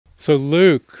So,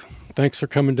 Luke, thanks for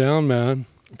coming down, man.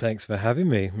 Thanks for having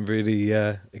me. I'm really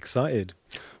excited.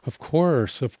 Of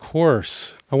course, of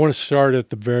course. I want to start at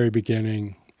the very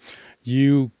beginning.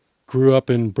 You grew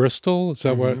up in Bristol, is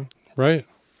that what, right?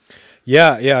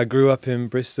 Yeah. I grew up in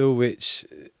Bristol, which,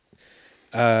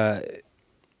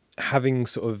 having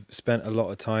sort of spent a lot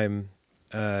of time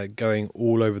going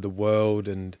all over the world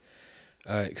and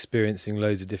experiencing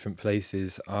loads of different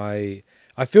places,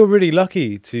 I feel really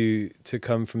lucky to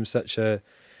come from such a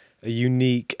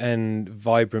unique and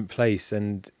vibrant place.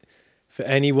 And for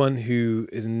anyone who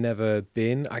has never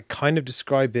been, I kind of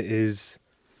describe it as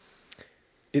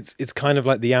it's kind of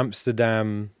like the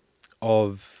Amsterdam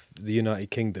of the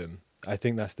United Kingdom. I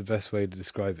think that's the best way to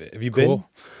describe it. Have you been?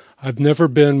 I've never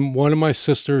been. One of my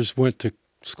sisters went to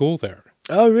school there.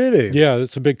 Oh, really? Yeah,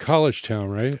 it's a big college town,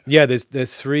 right? Yeah, there's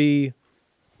two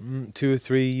or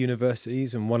three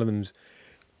universities, and one of them's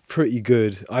pretty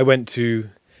good. I went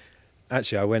and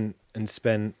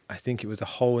spent, I think it was a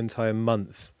whole entire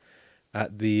month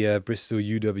at the Bristol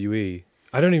UWE.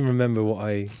 I don't even remember what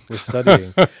I was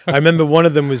studying. I remember one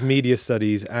of them was media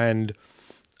studies, and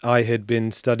I had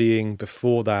been studying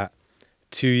before that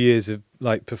 2 years of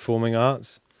like performing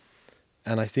arts.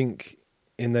 And I think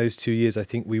in those 2 years, I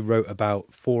think we wrote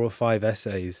about 4 or 5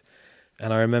 essays.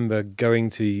 And I remember going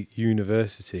to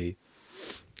university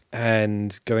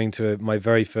and going to my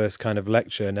very first kind of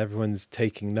lecture, and everyone's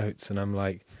taking notes, and I'm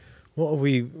like, what are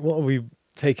we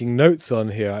taking notes on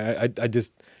here?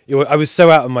 I was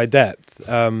so out of my depth,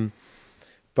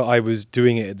 but I was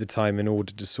doing it at the time in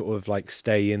order to sort of like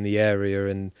stay in the area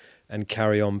and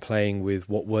carry on playing with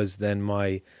what was then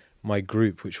my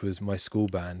group, which was my school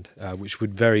band, which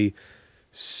would very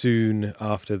soon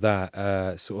after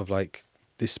that sort of like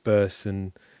disperse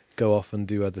and go off and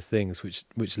do other things, which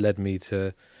led me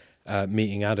to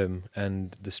meeting Adam,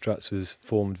 and the Struts was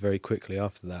formed very quickly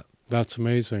after that. That's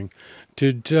amazing.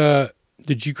 Did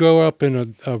you grow up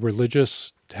in a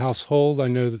religious household? I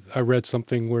know that I read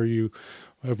something where you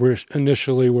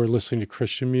initially were listening to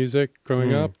Christian music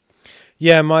growing up.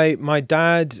 Yeah, my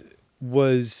dad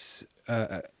was,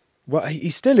 well,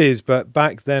 he still is, but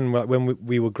back then when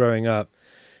we were growing up,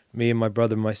 me and my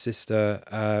brother and my sister,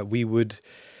 we would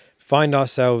find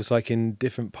ourselves like in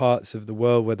different parts of the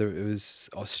world, whether it was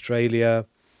Australia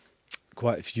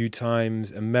quite a few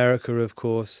times, America, of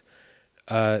course,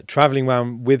 traveling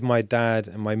around with my dad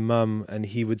and my mum, and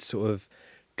he would sort of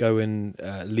go and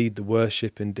lead the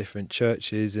worship in different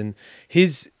churches. And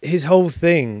his whole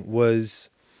thing was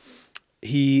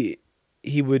he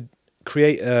would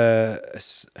create a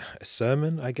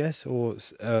sermon, I guess, or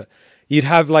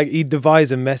he'd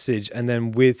devise a message, and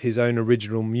then with his own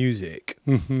original music,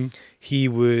 he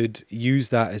would use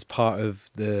that as part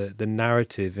of the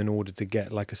narrative in order to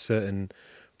get like a certain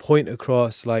point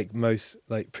across, like most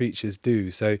like preachers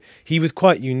do. So he was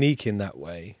quite unique in that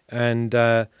way. And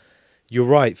you're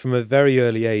right, from a very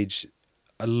early age,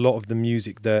 a lot of the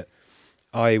music that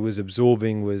I was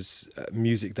absorbing was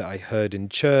music that I heard in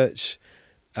church,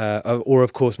 or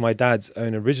of course my dad's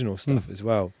own original stuff as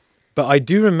well. But I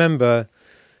do remember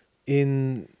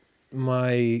in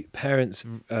my parents'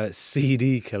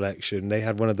 CD collection, they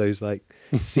had one of those like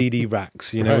CD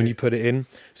racks, you know, when you put it in.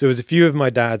 So there was a few of my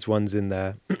dad's ones in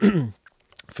there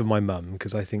for my mum,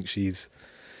 because I think she's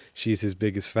his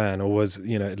biggest fan, or was,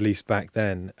 you know, at least back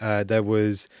then. There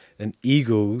was an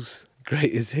Eagles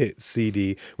Greatest Hits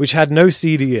CD, which had no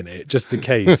CD in it, just the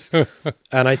case.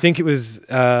 And I think it was...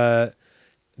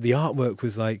 the artwork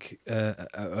was like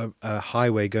a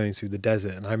highway going through the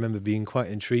desert, and I remember being quite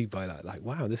intrigued by that. Like,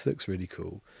 wow, this looks really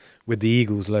cool, with the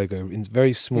Eagles logo in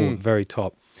very small, very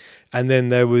top. And then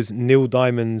there was Neil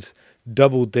Diamond's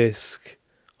double disc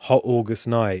Hot August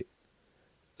Night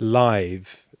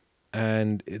live,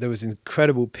 and there was an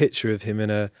incredible picture of him in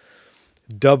a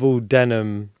double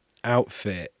denim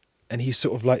outfit, and he's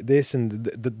sort of like this, and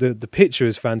the picture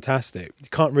is fantastic. You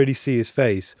can't really see his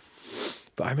face.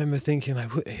 But I remember thinking, like,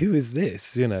 who is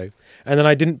this, you know? And then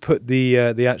I didn't put the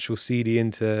actual CD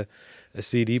into a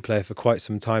CD player for quite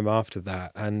some time after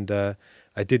that. And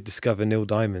I did discover Neil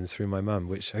Diamond's through my mum,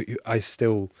 which I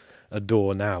still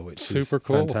adore now, which Super is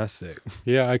cool. Fantastic.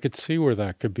 Yeah, I could see where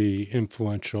that could be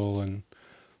influential in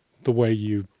the way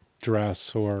you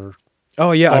dress or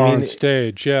on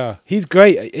stage. Yeah, he's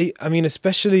great. I mean,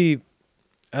 especially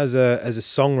as a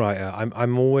songwriter,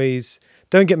 I'm always...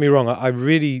 Don't get me wrong, I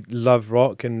really love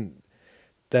rock, and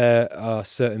there are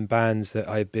certain bands that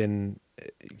I've been,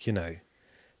 you know,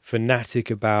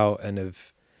 fanatic about and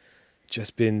have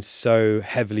just been so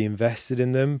heavily invested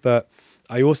in them. But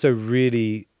I also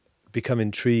really become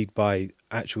intrigued by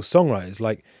actual songwriters,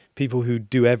 like people who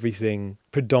do everything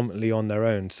predominantly on their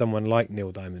own. Someone like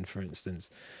Neil Diamond, for instance,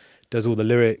 does all the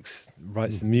lyrics,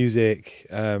 writes the music,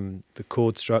 the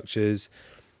chord structures,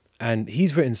 and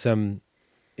he's written some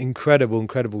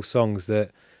incredible songs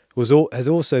that has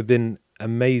also been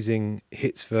amazing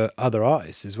hits for other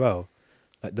artists as well,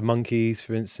 like the Monkees,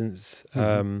 for instance,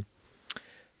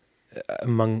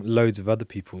 among loads of other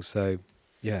people. So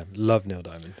yeah, love Neil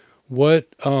Diamond. What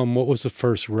was the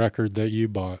first record that you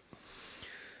bought?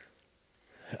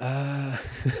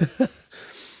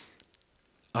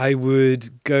 I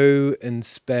would go and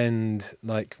spend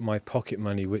like my pocket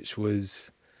money, which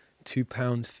was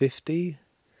 £2.50,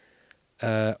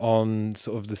 on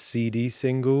sort of the CD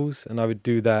singles, and I would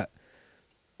do that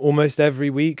almost every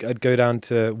week. I'd go down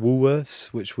to Woolworths,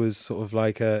 which was sort of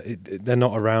like they're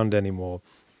not around anymore,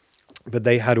 but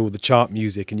they had all the chart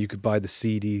music, and you could buy the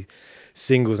CD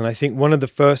singles. And I think one of the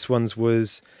first ones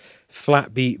was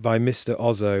Flat Beat by Mr.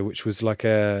 Ozzo, which was like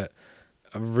a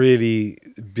really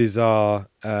bizarre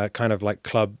kind of like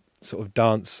club sort of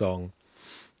dance song,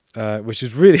 which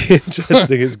is really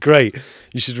interesting. It's great.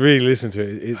 You should really listen to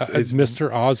it. It's Mr.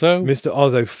 Ozzo? Mr.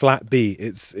 Ozzo, Flat Beat.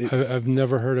 I've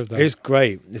never heard of that. It's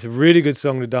great. It's a really good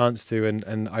song to dance to,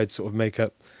 and I'd sort of make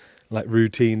up like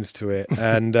routines to it.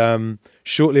 And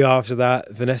shortly after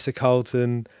that, Vanessa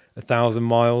Carlton, 1,000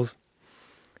 Miles,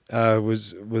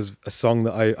 was a song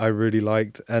that I really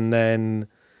liked. And then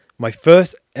my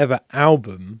first ever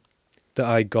album that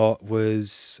I got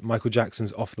was Michael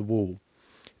Jackson's Off the Wall.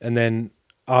 And then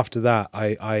after that,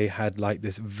 I had like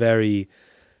this very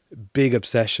big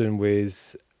obsession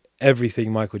with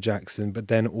everything Michael Jackson, but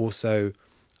then also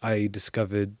I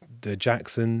discovered the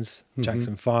Jacksons,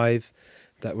 Jackson 5,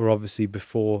 that were obviously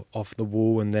before Off the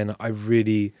Wall. And then I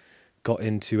really got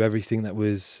into everything that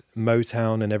was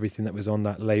Motown and everything that was on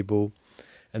that label.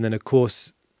 And then, of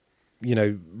course, you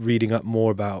know, reading up more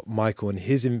about Michael and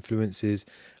his influences,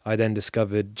 I then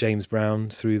discovered James Brown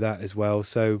through that as well.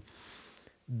 So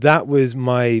that was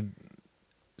my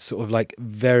sort of like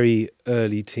very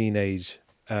early teenage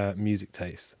music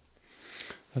taste.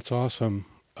 That's awesome.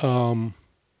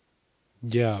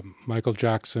 Yeah, Michael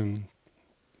Jackson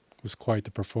was quite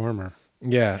the performer.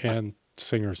 Yeah. And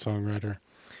singer-songwriter.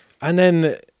 And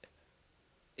then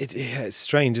it's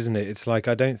strange, isn't it? It's like,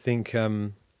 I don't think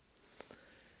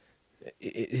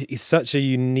it's such a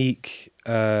unique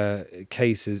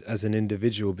case as an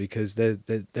individual, because there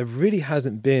really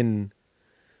hasn't been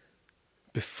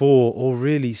before or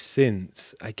really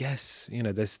since. I guess, you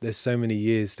know, there's so many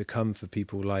years to come for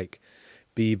people like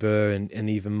Bieber and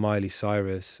even Miley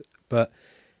Cyrus. But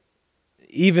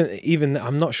even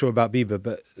I'm not sure about Bieber,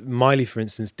 but Miley, for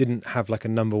instance, didn't have like a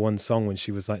 #1 song when she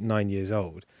was like 9 years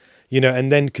old, you know, and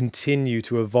then continue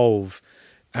to evolve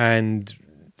and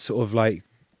sort of like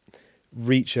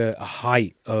reach a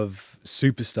height of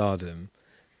superstardom.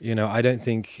 You know, I don't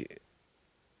think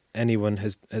anyone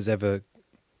has ever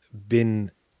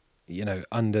been, you know,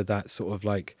 under that sort of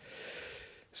like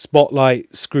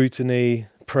spotlight, scrutiny,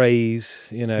 praise,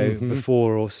 you know,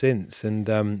 before or since. And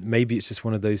maybe it's just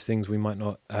one of those things we might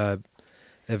not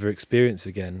ever experience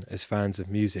again as fans of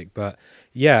music. But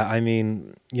yeah, I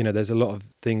mean, you know, there's a lot of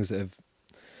things that have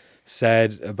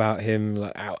said about him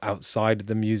like outside of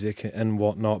the music and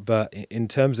whatnot, but in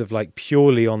terms of like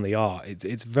purely on the art,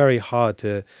 it's very hard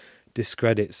to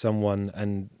discredit someone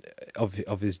and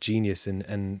of his genius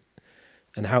and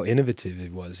how innovative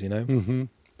it was, you know.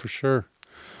 For sure.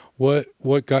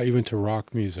 What got you into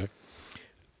rock music?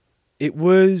 It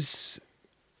was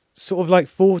sort of like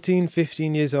 14,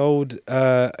 15 years old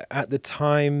at the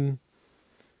time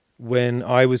when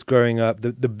I was growing up.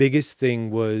 The biggest thing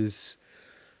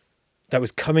that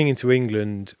was coming into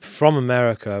England from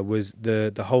America was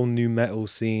the whole nu metal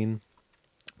scene.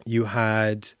 You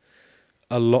had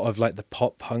a lot of like the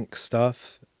pop punk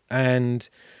stuff, and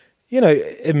you know,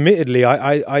 admittedly,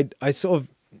 I sort of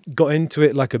got into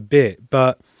it like a bit,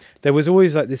 but there was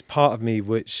always like this part of me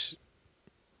which,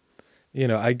 you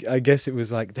know, I guess it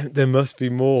was like there must be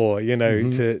more, you know,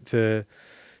 to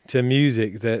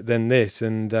music than this,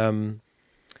 and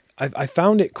I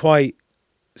found it quite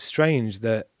strange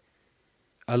that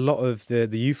a lot of the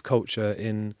youth culture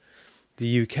in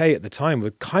the UK at the time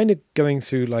were kind of going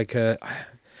through like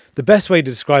the best way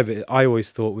to describe it, I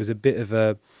always thought, was a bit of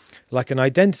an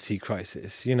identity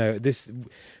crisis. You know,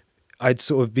 I'd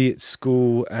sort of be at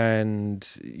school and,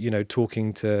 you know,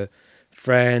 talking to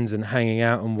friends and hanging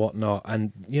out and whatnot,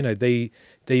 and you know, they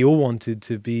all wanted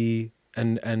to be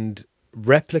and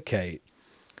replicate,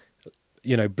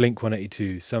 you know,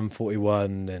 Blink-182, Sum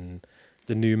 41, and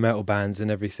the new metal bands and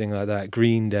everything like that,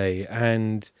 Green Day.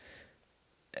 And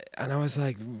and I was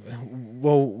like,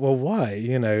 well, why?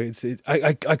 You know,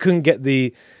 I couldn't get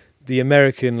the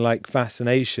American like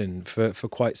fascination for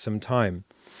quite some time,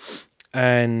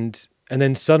 and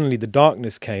then suddenly the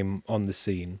darkness came on the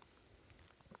scene,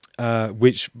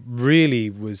 which really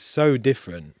was so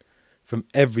different from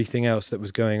everything else that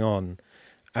was going on.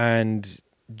 And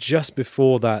just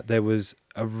before that, there was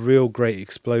a real great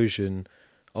explosion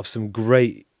of some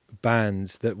great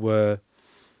bands that were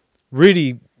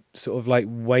really sort of like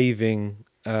waving,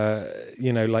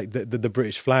 you know, like the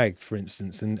British flag, for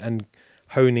instance, and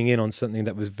honing in on something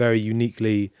that was very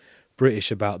uniquely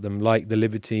British about them, like the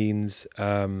Libertines,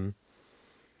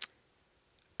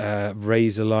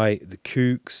 Razorlight, the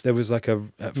Kooks. There was like a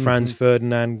Franz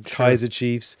Ferdinand, Sure. Kaiser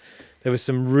Chiefs. There was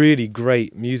some really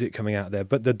great music coming out there,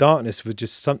 but the darkness was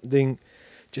just something,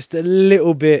 just a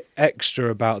little bit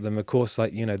extra about them. Of course,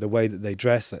 like, you know, the way that they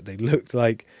dressed, like they looked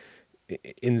like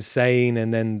insane,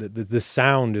 and then the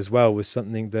sound as well was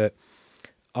something that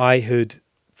I had,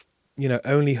 you know,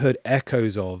 only heard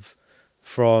echoes of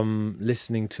from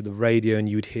listening to the radio, and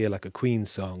you'd hear like a Queen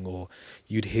song, or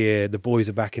you'd hear The Boys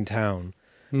Are Back in Town,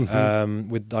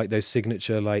 with like those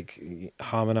signature like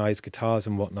harmonized guitars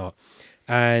and whatnot.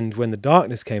 And when the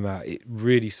darkness came out, it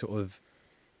really sort of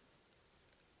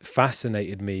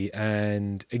fascinated me.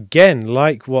 And again,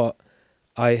 like what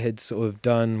I had sort of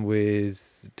done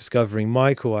with discovering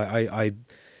Michael, I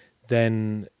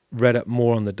then read up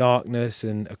more on the darkness,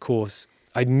 and of course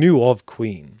I knew of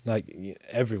Queen, like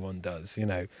everyone does, you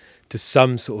know, to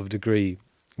some sort of degree,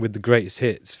 with the greatest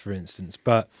hits, for instance.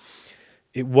 But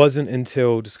it wasn't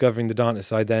until discovering the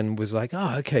darkness I then was like,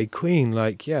 oh, okay, Queen,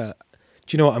 like, yeah,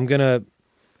 do you know what, I'm gonna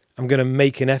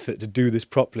make an effort to do this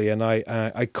properly. And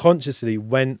I consciously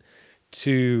went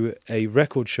to a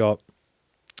record shop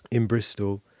in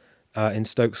Bristol, in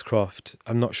Stokescroft.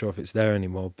 I'm not sure if it's there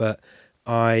anymore, but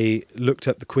I looked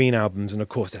up the Queen albums, and of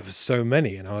course there was so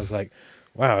many, and I was like,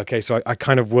 wow, okay. So I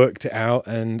kind of worked it out,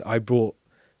 and I bought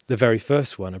the very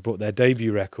first one. I bought their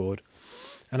debut record,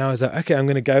 and I was like, okay, I'm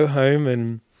going to go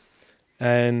home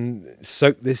and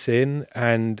soak this in.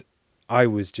 And I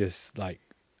was just like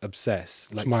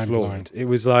obsessed, like floored. It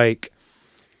was like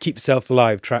Keep Yourself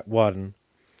Alive, track 1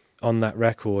 on that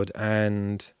record,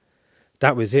 and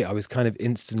that was it. I was kind of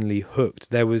instantly hooked.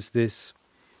 There was this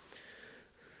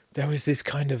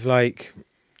kind of like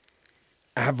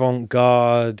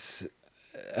avant-garde,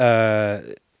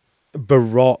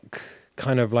 baroque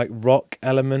kind of like rock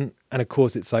element, and of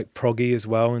course it's like proggy as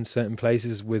well in certain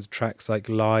places, with tracks like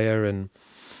Liar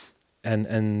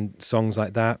and songs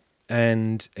like that.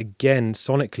 And again,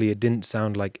 sonically, it didn't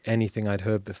sound like anything I'd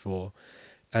heard before,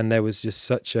 and there was just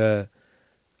such a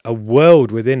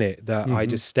world within it that I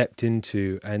just stepped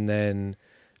into, and then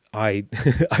I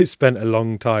I spent a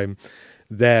long time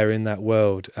there in that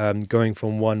world, going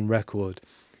from one record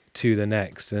to the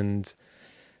next. And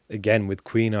again, with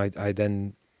Queen, I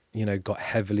then, you know, got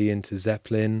heavily into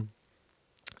Zeppelin,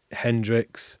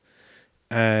 Hendrix,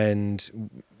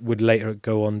 and would later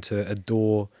go on to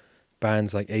adore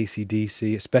bands like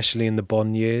AC/DC, especially in the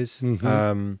Bonn years.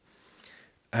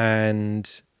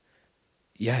 And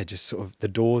yeah, just sort of the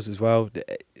Doors as well.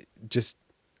 Just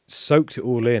soaked it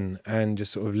all in and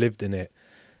just sort of lived in it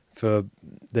for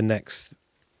the next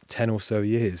 10 or so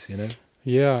years, you know?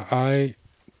 Yeah,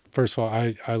 first of all,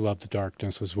 I love the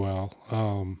darkness as well.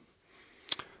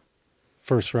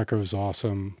 First record was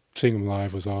awesome. Seeing them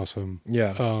live was awesome.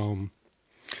 Yeah.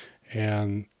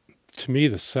 And to me,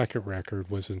 the second record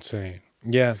was insane.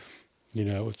 Yeah. You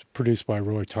know, it was produced by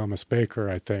Roy Thomas Baker,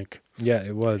 I think. Yeah,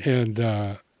 it was. And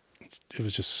it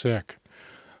was just sick.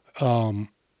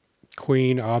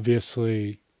 Queen,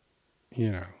 obviously,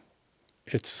 you know,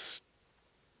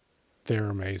 they're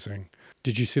amazing.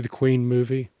 Did you see the Queen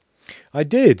movie? I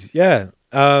did, yeah.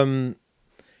 For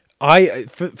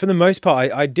the most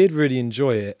part, I did really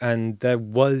enjoy it, and there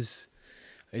was,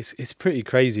 it's pretty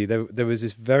crazy. There was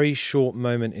this very short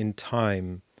moment in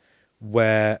time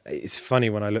where, it's funny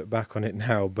when I look back on it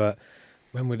now, but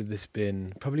when would have this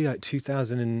been? Probably like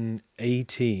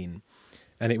 2018,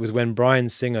 and it was when Bryan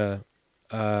Singer,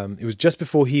 it was just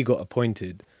before he got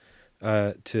appointed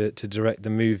to direct the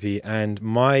movie, and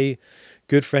my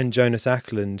good friend Jonas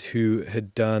Ackland, who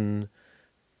had done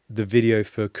the video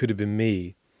for Could Have Been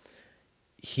Me,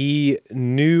 he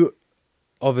knew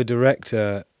of a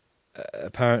director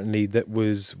apparently that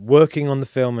was working on the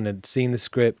film and had seen the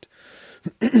script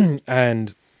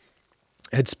and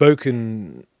had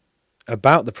spoken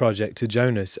about the project to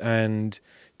Jonas. And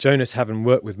Jonas, having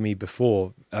worked with me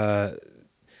before, not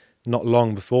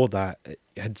long before that,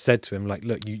 had said to him, like,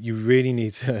 look, you really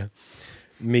need to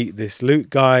meet this Luke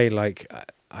guy. Like,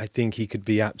 I think he could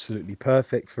be absolutely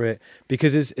perfect for it,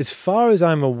 because as far as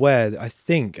I'm aware, I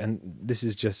think, and this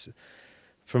is just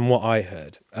from what I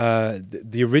heard,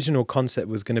 the original concept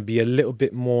was going to be a little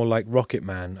bit more like Rocket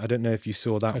Man. I don't know if you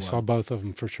saw that one. I saw both of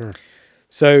them for sure.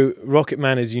 So Rocket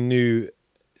Man, as you knew,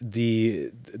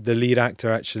 the lead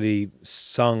actor actually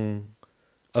sung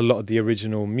a lot of the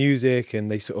original music, and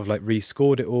they sort of like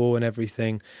rescored it all and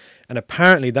everything. And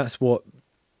apparently that's what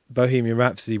Bohemian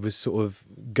Rhapsody was sort of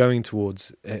going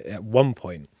towards at one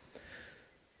point.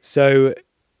 So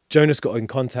Jonas got in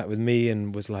contact with me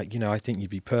and was like, I think you'd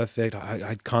be perfect.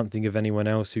 I can't think of anyone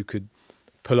else who could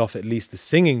pull off at least the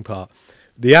singing part.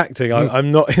 The acting,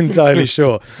 I'm not entirely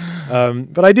sure.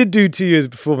 But I did do 2 years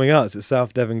of performing arts at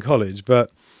South Devon College,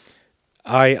 but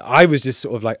I was just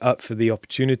sort of like up for the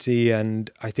opportunity.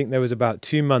 And I think there was about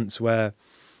 2 months where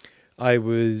I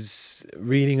was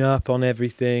reading up on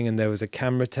everything, and there was a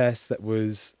camera test that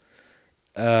was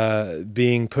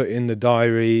being put in the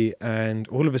diary, and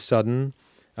all of a sudden,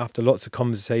 after lots of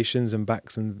conversations and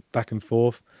back and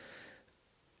forth,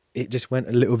 it just went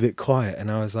a little bit quiet, and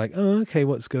I was like, oh, okay,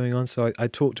 what's going on? So I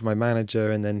talked to my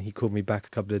manager, and then he called me back a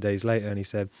couple of days later, and he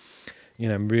said,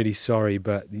 I'm really sorry,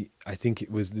 but I think it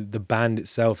was the band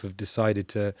itself have decided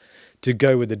to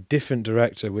go with a different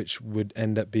director, which would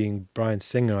end up being Bryan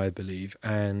Singer, I believe.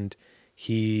 And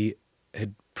he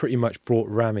had pretty much brought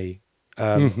Rami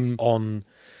on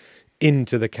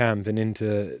into the camp and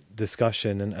into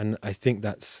discussion. And I think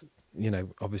that's,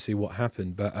 obviously what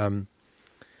happened. But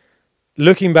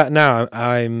looking back now,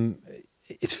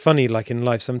 it's funny, like in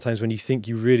life, sometimes when you think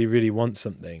you really, really want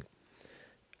something,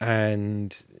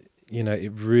 and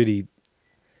it really,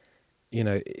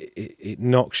 it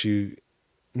knocks you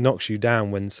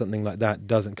down when something like that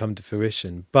doesn't come to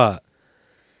fruition. But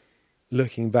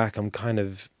looking back, I'm kind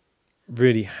of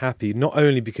really happy, not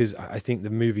only because I think the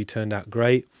movie turned out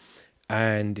great,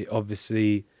 and it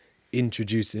obviously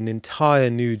introduced an entire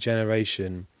new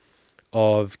generation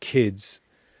of kids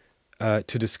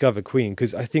to discover Queen,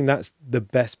 because I think that's the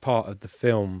best part of the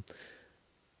film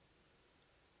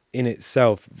in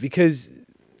itself. Because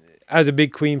as a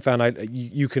big Queen fan,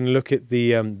 you can look at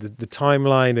the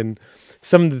timeline, and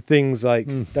some of the things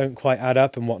don't quite add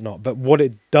up and whatnot. But what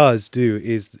it does do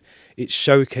is it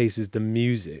showcases the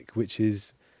music, which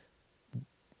is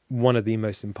one of the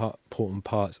most important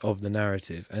parts of the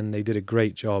narrative, and they did a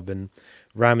great job. And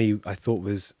Rami, I thought,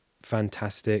 was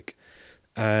fantastic.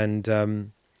 And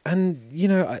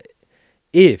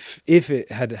if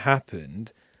it had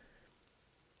happened,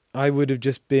 I would have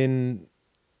just been.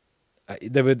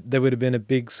 There would have been a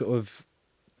big sort of.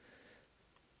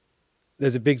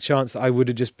 There's a big chance I would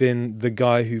have just been the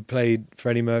guy who played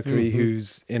Freddie Mercury,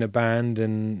 who's in a band,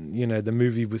 and the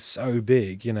movie was so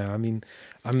big. I mean,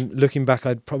 I'm looking back,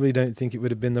 I probably don't think it would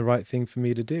have been the right thing for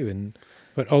me to do.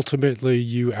 But ultimately,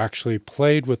 you actually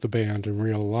played with the band in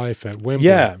real life at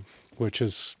Wembley, which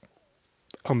is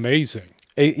amazing.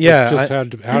 How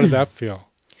did that feel?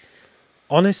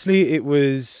 Honestly, it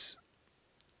was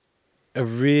a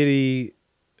really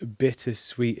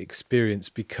bittersweet experience,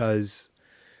 because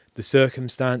the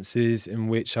circumstances in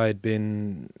which I'd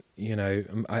been,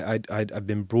 I'd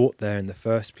been brought there in the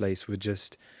first place were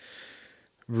just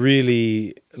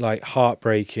really like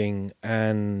heartbreaking,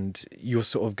 and you're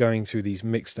sort of going through these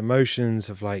mixed emotions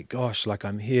of like, gosh, like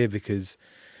I'm here because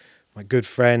my good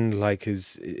friend like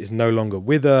is no longer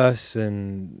with us,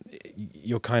 and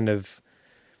you're kind of,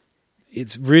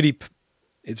 it's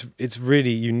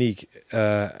really unique,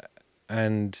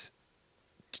 and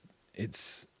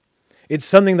it's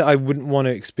something that I wouldn't want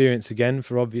to experience again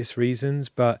for obvious reasons,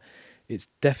 but it's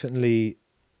definitely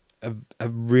a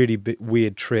really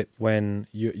weird trip when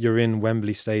you're in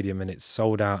Wembley Stadium and it's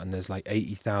sold out and there's like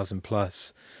 80,000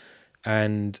 plus,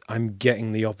 and I'm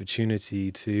getting the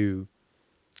opportunity to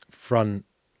front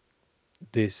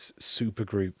this super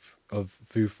group of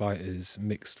Foo Fighters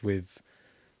mixed with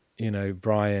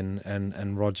Brian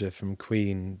and Roger from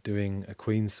Queen doing a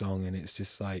Queen song, and it's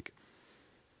just like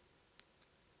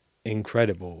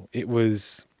incredible. It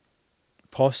was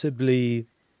possibly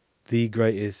the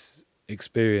greatest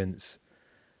experience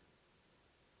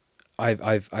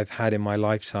I've had in my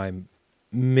lifetime,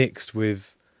 mixed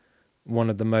with one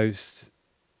of the most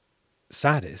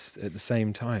saddest at the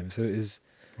same time. So it is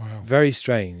very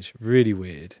strange, really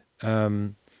weird,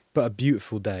 but a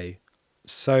beautiful day.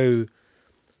 So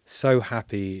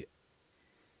happy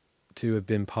to have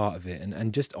been part of it,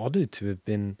 and just honoured to have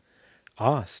been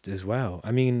asked as well.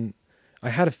 I mean, I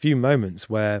had a few moments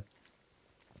where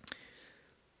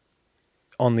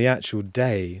on the actual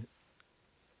day,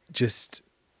 just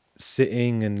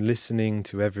sitting and listening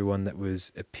to everyone that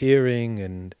was appearing,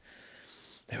 and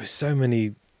there were so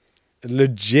many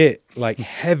legit like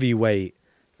heavyweight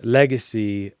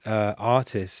legacy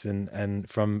artists and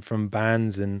from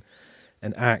bands and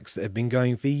acts that have been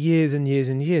going for years and years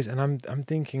and years. And I'm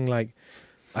thinking like,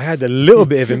 I had a little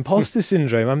bit of imposter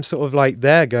syndrome. I'm sort of like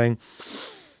there going,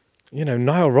 you know,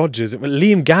 Nile Rodgers,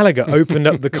 Liam Gallagher opened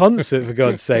up the concert for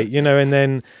God's sake, you know, and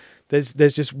then there's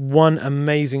just one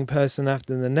amazing person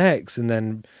after the next, and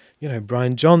then, you know,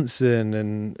 Brian Johnson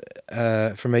and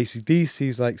from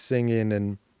AC/DC's like singing,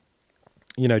 and,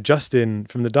 you know, Justin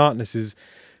from The Darkness is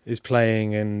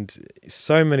playing, and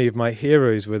so many of my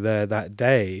heroes were there that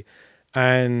day.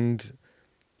 And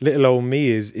little old me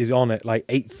is on at like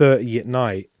 8:30 at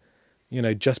night, you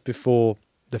know, just before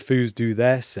the Foos do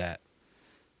their set,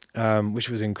 which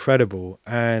was incredible.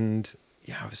 And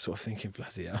yeah, I was sort of thinking,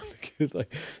 bloody hell,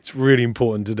 like, it's really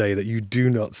important today that you do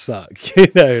not suck, you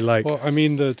know, like. Well, I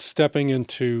mean, the stepping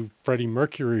into Freddie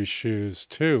Mercury's shoes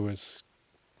too is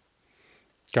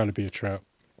got to be a trap.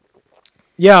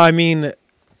 Yeah, I mean,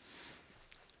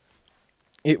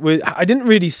 it was. I didn't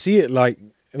really see it like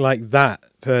that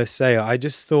per se. I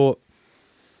just thought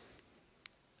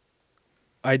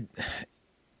I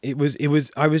was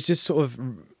just sort of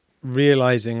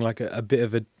realizing like a bit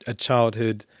of a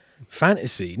childhood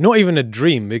fantasy, not even a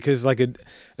dream, because like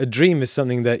a dream is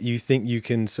something that you think you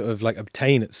can sort of like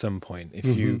obtain at some point if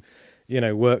you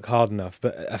know, work hard enough.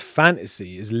 But a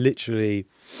fantasy is literally,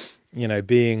 you know,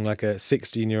 being like a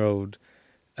 16-year-old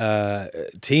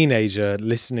teenager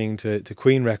listening to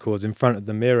Queen records in front of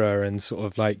the mirror and sort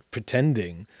of like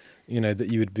pretending, you know,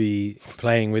 that you would be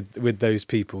playing with those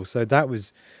people. So that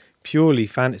was purely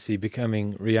fantasy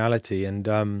becoming reality. And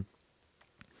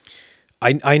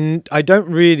I don't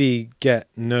really get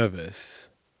nervous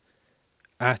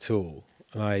at all.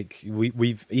 Like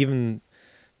we've even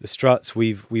the Struts,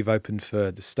 we've opened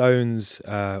for the Stones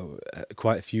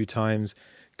quite a few times.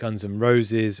 Guns N'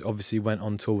 Roses obviously went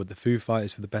on tour with the Foo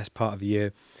Fighters for the best part of a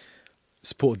year.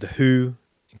 Supported the Who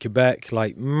in Quebec,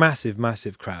 like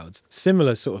massive crowds,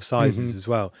 similar sort of sizes as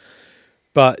well.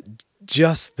 But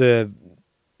just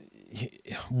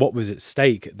what was at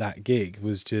stake at that gig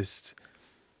was just,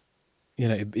 you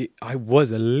know, I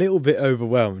was a little bit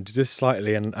overwhelmed, just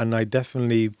slightly, and I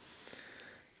definitely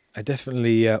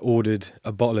ordered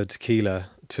a bottle of tequila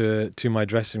to my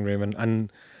dressing room,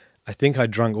 and I think I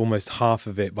drank almost half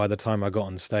of it by the time I got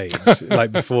on stage,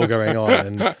 like before going on.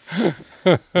 And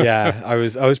yeah, I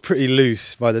was pretty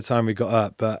loose by the time we got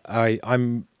up, but I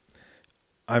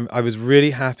was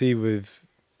really happy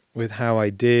with how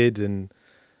I did. And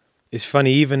it's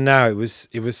funny, even now, it was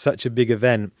such a big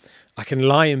event. I can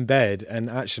lie in bed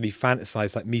and actually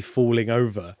fantasize like me falling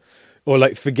over, or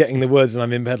like forgetting the words, and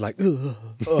I'm in bed like, ugh,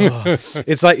 ugh.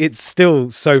 It's like, it's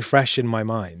still so fresh in my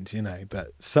mind, you know,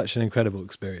 but such an incredible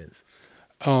experience.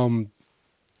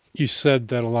 You said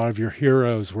that a lot of your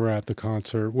heroes were at the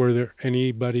concert. Were there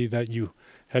anybody that you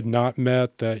had not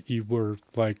met that you were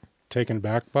like taken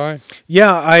aback by?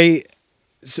 Yeah,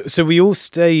 so we all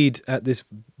stayed at this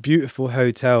beautiful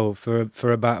hotel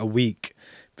for about a week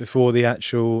before the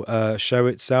actual show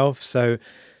itself. So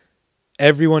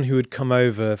everyone who had come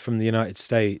over from the United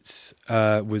States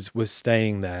was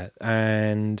staying there,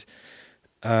 and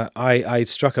I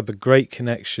struck up a great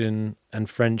connection and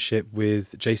friendship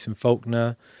with Jason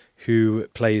Falkner, who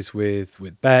plays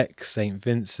with Beck, St.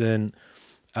 Vincent.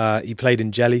 He played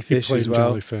in Jellyfish as well.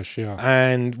 Jellyfish, yeah.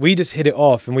 And we just hit it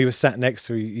off, and we were sat next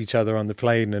to each other on the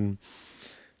plane,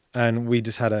 and we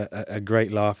just had a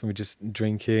great laugh, and we were just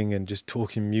drinking and just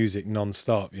talking music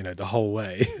non-stop, you know, the whole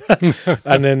way.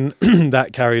 And then that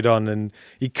carried on, and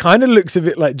he kind of looks a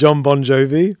bit like John Bon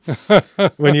Jovi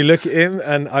when you look at him.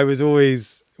 And I was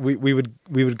always, we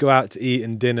would go out to eat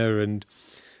and dinner, and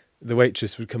the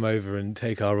waitress would come over and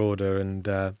take our order,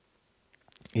 and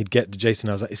he'd get to Jason.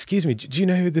 I was like, "Excuse me, do you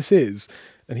know who this is?"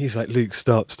 And he's like, "Luke,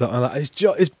 stop." I'm like,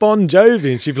 it's Bon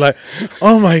Jovi. And she'd be like,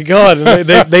 "Oh my God." And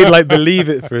they'd like believe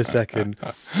it for a second.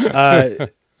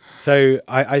 So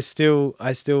I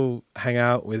still hang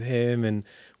out with him, and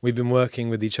we've been working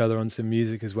with each other on some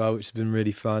music as well, which has been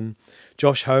really fun.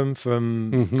 Josh Homme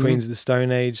from Queens of the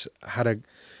Stone Age, had a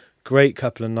great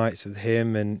couple of nights with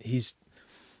him, and he's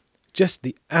just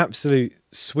the absolute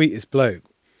sweetest bloke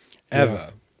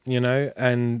ever, you know.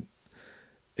 And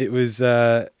it was,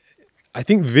 I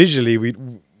think visually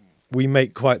we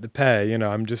make quite the pair, you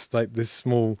know. I'm just like this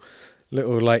small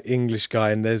little like English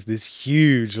guy, and there's this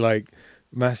huge like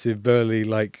massive burly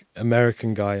like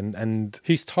American guy, and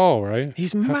he's tall, right?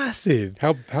 He's massive.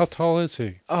 How tall is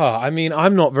he? Oh, I mean,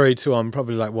 I'm not very tall. I'm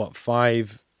probably like what,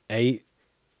 5'8",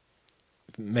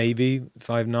 maybe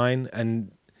 5'9",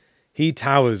 and he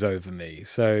towers over me.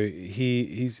 So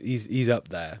he's up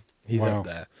there. He's up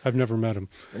there. I've never met him.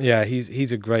 Yeah,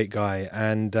 he's a great guy,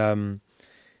 and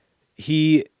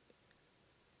he,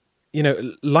 you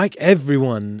know, like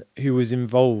everyone who was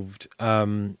involved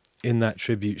in that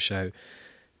tribute show,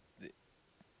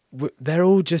 they're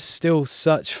all just still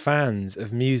such fans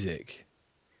of music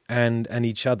and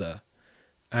each other,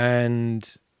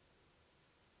 and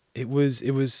it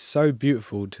was so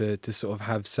beautiful to sort of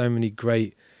have so many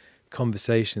great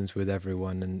conversations with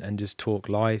everyone and just talk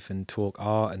life and talk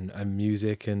art and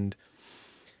music, and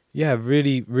yeah,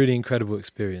 really, really incredible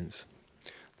experience.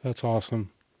 That's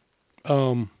awesome.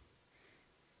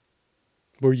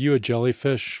 Were you a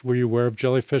Jellyfish? Were you aware of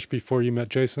Jellyfish before you met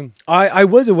Jason? I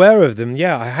was aware of them.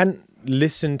 Yeah, I hadn't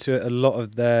listened to a lot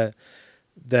of their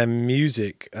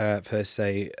music per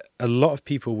se. A lot of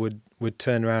people would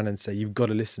turn around and say, "You've got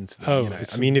to listen to them." Oh, you know?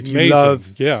 it's I mean, if amazing. you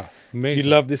love, amazing. if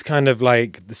you love this kind of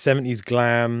like the 70s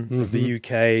glam of the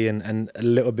UK and a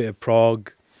little bit of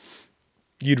prog,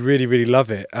 you'd really, really love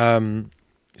it.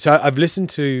 So I've listened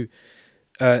to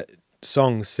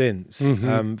songs since,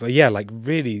 but yeah, like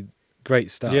really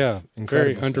great stuff. Yeah,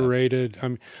 incredible very underrated.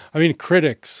 I mean,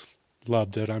 critics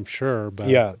loved it, I'm sure, but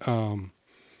yeah,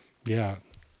 yeah,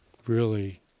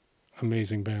 really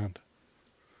amazing band.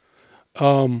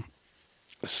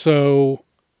 So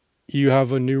you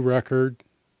have a new record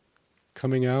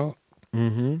coming out.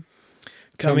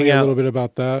 Tell me a little bit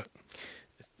about that.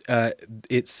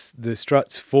 It's the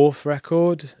Struts' fourth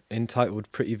record,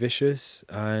 entitled Pretty Vicious,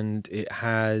 and it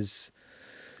has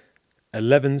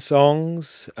 11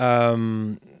 songs,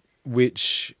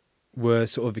 which were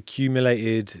sort of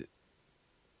accumulated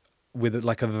with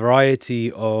like a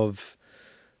variety of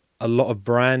a lot of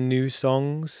brand new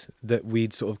songs that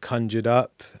we'd sort of conjured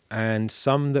up, and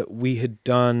some that we had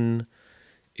done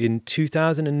in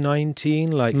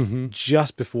 2019, like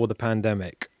just before the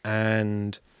pandemic.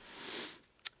 And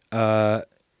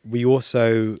we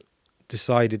also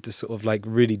decided to sort of like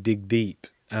really dig deep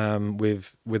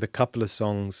with a couple of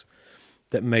songs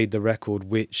that made the record,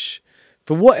 which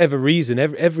for whatever reason,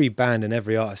 every band and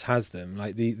every artist has them,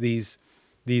 like these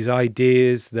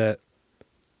ideas that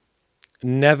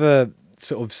never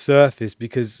sort of surface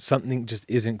because something just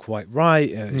isn't quite right.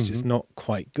 It's just not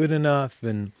quite good enough.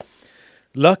 And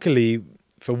luckily,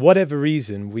 for whatever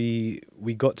reason, we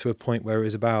got to a point where it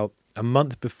was about a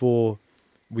month before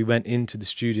we went into the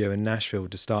studio in Nashville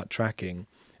to start tracking,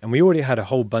 and we already had a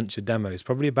whole bunch of demos,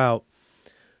 probably about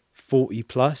 40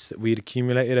 plus that we had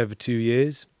accumulated over 2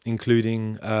 years,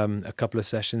 including a couple of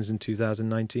sessions in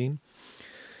 2019.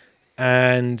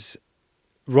 And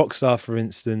Rockstar, for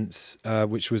instance,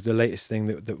 which was the latest thing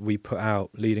that we put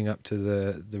out leading up to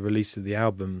the release of the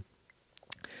album,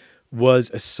 was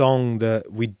a song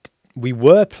that we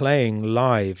were playing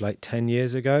live like 10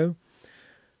 years ago,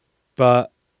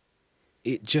 but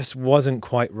it just wasn't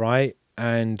quite right.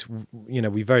 And, you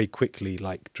know, we very quickly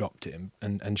like dropped it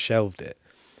and shelved it.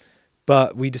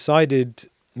 But we decided,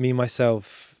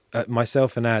 myself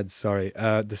and Ads,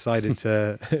 decided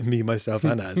to, me, myself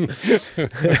and Ads,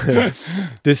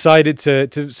 decided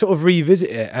to sort of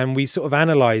revisit it. And we sort of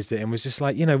analysed it and was just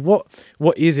like, you know,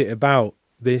 what is it about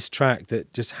this track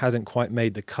that just hasn't quite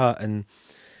made the cut, and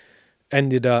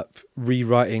ended up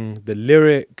rewriting the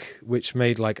lyric, which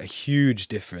made like a huge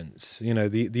difference. You know,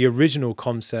 the original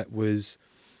concept was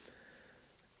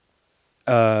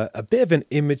a bit of an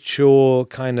immature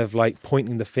kind of like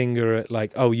pointing the finger at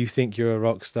like, oh, you think you're a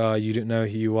rock star, you don't know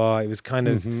who you are. It was kind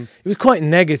of, it was quite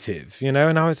negative, you know?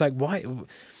 And I was like, why?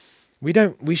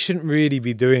 We shouldn't really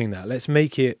be doing that. Let's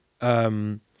make it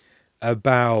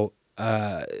about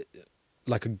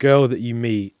like a girl that you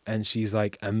meet and she's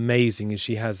like amazing and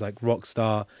she has like rock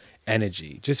star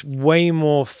energy, just way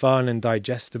more fun and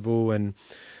digestible. And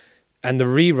the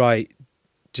rewrite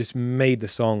just made the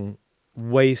song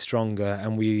way stronger,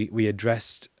 and we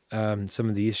addressed some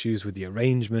of the issues with the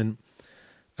arrangement,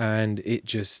 and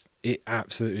it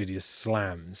absolutely just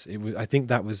slams. I think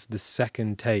that was the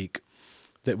second take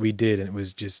that we did, and it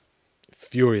was just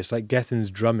furious. Like Gethin's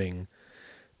drumming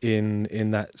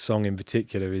in that song in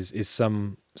particular is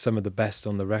some of the best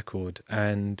on the record.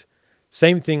 And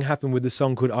same thing happened with the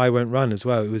song called I Won't Run as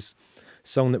well. It was a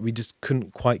song that we just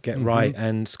couldn't quite get right,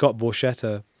 and Scott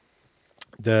Borchetta,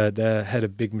 the head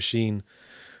of Big Machine,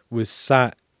 was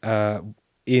sat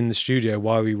in the studio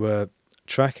while we were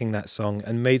tracking that song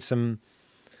and made some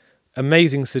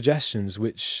amazing suggestions,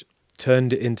 which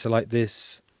turned it into like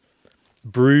this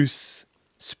Bruce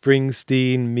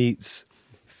Springsteen meets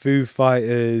Foo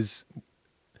Fighters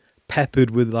peppered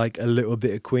with like a little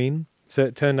bit of Queen. So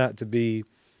it turned out to be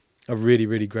a really,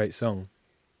 really great song.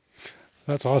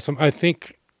 That's awesome. I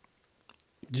think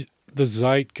the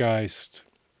zeitgeist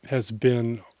has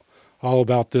been all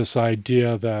about this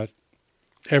idea that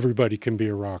everybody can be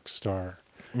a rock star.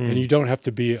 And you don't have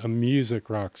to be a music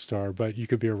rock star, but you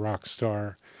could be a rock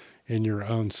star in your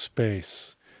own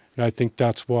space. And I think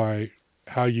that's why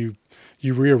how you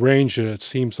rearrange it, it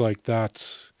seems like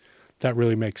that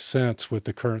really makes sense with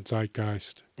the current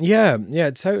zeitgeist. Yeah,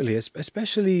 yeah, totally.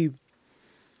 Especially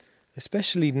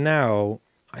now,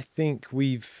 I think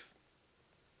we've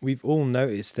all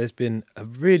noticed there's been a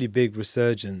really big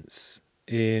resurgence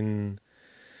in,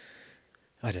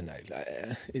 I don't know,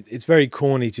 it's very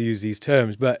corny to use these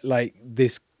terms, but like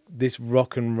this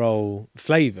rock and roll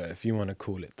flavor, if you want to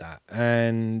call it that.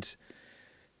 And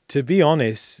to be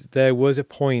honest, there was a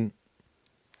point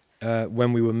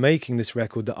when we were making this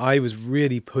record that I was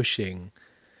really pushing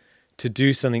to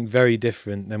do something very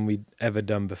different than we'd ever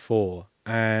done before.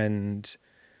 And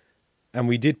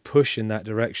we did push in that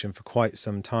direction for quite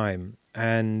some time.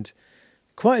 And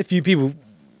quite a few people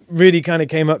really kind of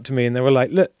came up to me and they were like,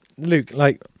 look, Luke,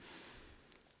 like,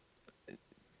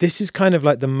 this is kind of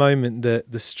like the moment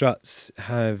that the Struts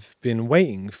have been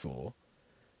waiting for.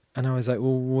 And I was like,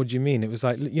 well, what do you mean? It was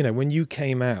like, you know, when you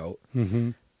came out,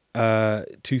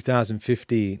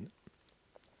 2015,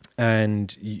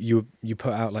 and you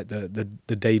put out like the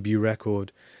debut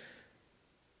record,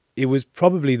 it was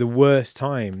probably the worst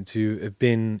time to have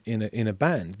been in a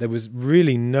band. There was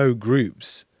really no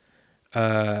groups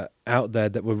out there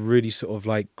that were really sort of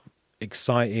like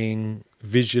exciting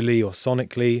visually or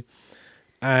sonically.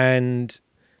 And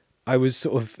I was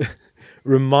sort of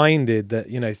reminded that,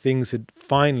 you know, things had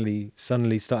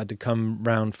suddenly started to come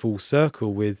round full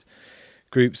circle with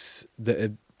groups that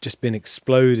had just been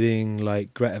exploding,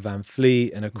 like Greta Van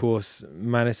Fleet and, of course,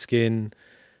 Maneskin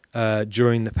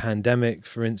during the pandemic,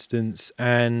 for instance.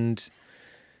 And,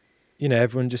 you know,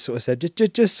 everyone just sort of said,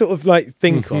 just sort of like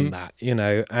think on that, you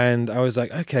know. And I was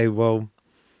like, okay, well,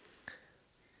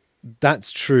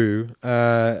 that's true.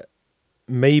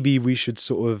 Maybe we should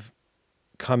sort of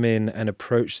come in and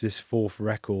approach this fourth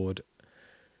record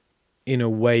in a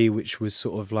way which was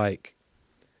sort of like,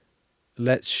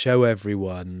 let's show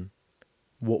everyone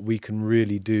what we can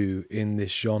really do in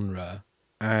this genre,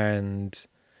 and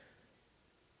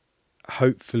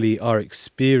hopefully our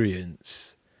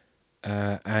experience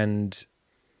and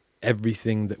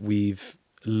everything that we've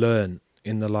learned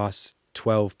in the last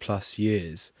 12 plus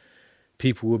years,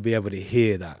 people will be able to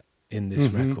hear that in this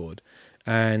record.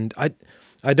 And I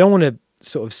don't want to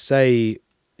sort of say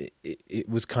it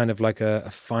was kind of like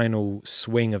a final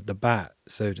swing of the bat,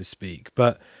 so to speak,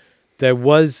 but there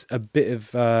was a bit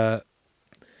of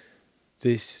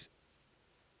this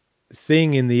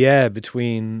thing in the air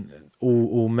between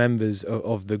all members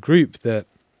of the group that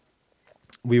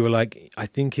we were like, I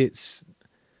think this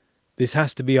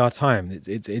has to be our time.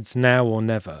 It's now or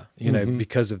never, you know,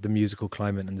 because of the musical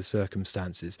climate and the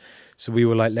circumstances. So we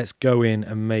were like, let's go in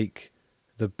and make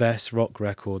the best rock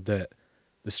record that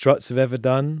the Struts have ever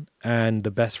done, and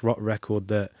the best rock record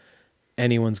that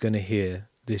anyone's going to hear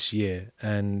this year,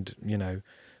 and, you know,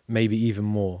 maybe even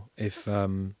more if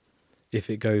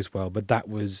it goes well. But that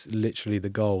was literally the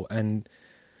goal. And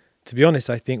to be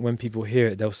honest, I think when people hear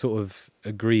it, they'll sort of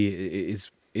agree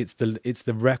it's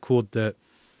the record that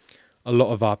a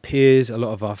lot of our peers, a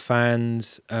lot of our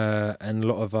fans, and a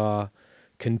lot of our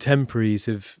contemporaries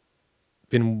have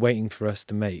been waiting for us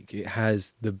to make. It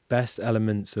has the best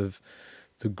elements of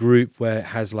the group, where it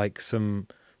has like some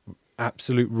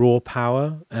absolute raw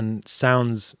power and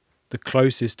sounds the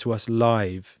closest to us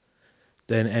live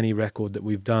than any record that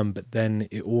we've done. But then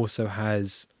it also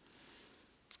has,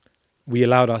 we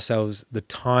allowed ourselves the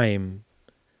time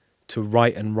to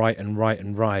write and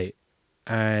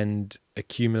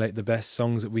accumulate the best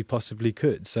songs that we possibly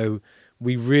could. So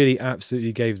we really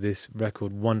absolutely gave this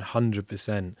record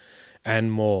 100%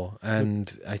 and more.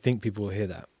 And I think people will hear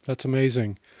that. That's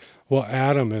amazing. Well,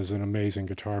 Adam is an amazing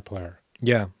guitar player.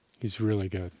 Yeah. He's really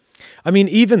good. I mean,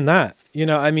 even that, you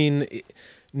know, I mean,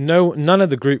 none of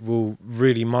the group will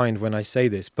really mind when I say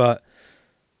this, but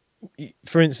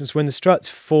for instance, when the Struts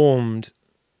formed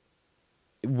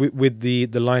with the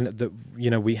lineup that, you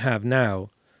know, we have now,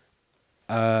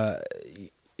 about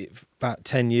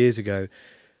 10 years ago,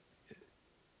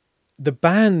 the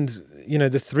band, you know,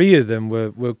 the three of them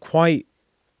were quite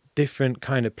different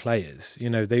kind of players. You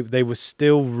know, they were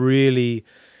still really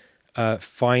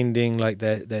finding like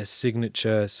their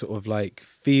signature sort of like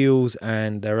feels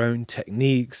and their own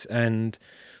techniques. And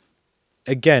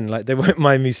again, like, they won't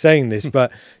mind me saying this,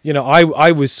 but, you know,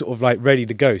 I was sort of like ready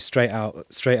to go straight out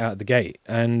the gate.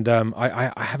 And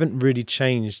I haven't really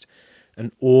changed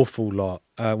an awful lot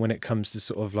when it comes to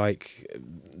sort of like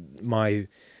my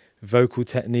vocal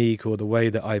technique or the way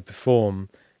that I perform.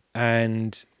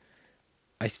 And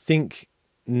I think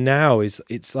now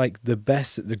it's like the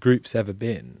best that the group's ever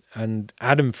been. And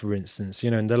Adam, for instance,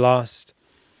 in the last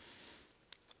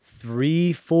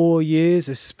 3-4 years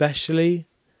especially,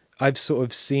 I've sort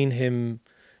of seen him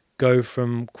go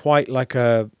from quite like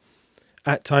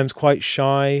at times quite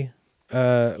shy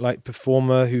like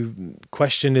performer who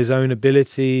questioned his own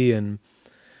ability and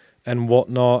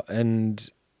whatnot,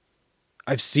 and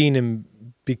I've seen him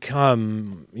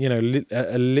become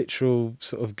a literal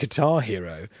sort of guitar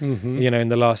hero in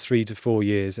the last 3 to 4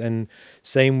 years. And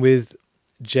same with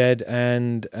Jed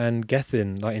and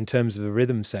Gethin, like in terms of the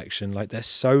rhythm section, like they're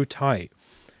so tight,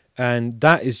 and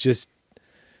that is just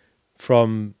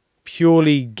from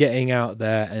purely getting out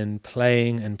there and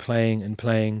playing and playing and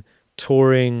playing,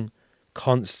 touring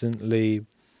constantly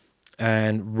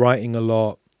and writing a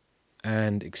lot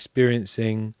and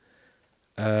experiencing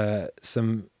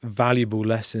some valuable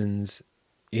lessons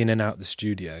in and out the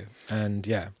studio. And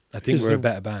yeah, I think we're a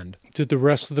better band. Did the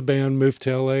rest of the band move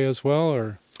to LA as well,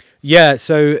 or? Yeah,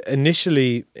 so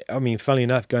initially, I mean, funnily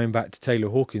enough, going back to Taylor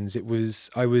Hawkins, it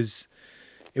was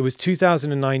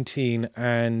 2019,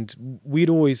 and we'd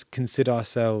always consider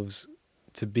ourselves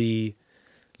to be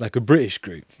like a British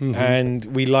group, and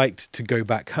we liked to go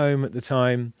back home at the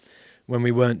time when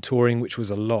we weren't touring, which was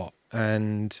a lot.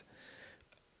 And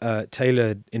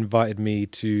Taylor invited me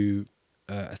to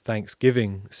a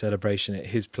Thanksgiving celebration at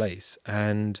his place,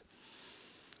 and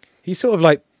he sort of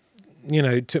like,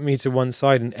 took me to one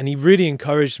side and he really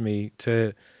encouraged me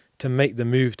to make the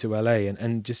move to LA,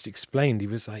 and just explained, he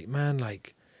was like, man,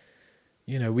 like,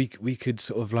 we could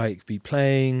sort of like be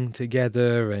playing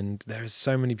together, and there are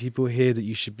so many people here that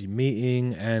you should be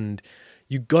meeting, and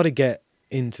you got to get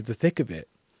into the thick of it,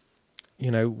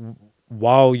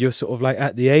 while you're sort of like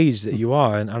at the age that you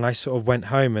are. And I sort of went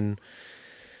home and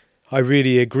I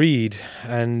really agreed,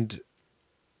 and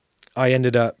I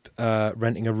ended up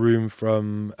renting a room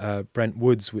from Brent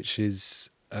Woods, which is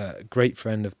a great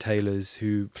friend of Taylor's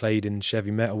who played in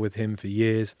Chevy Metal with him for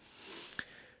years.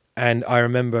 And I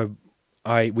remember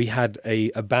we had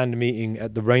a band meeting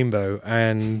at the Rainbow,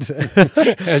 and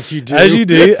as you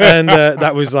do, and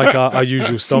that was like our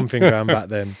usual stomping ground back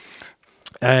then.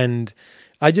 And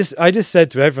I just said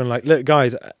to everyone, like, look,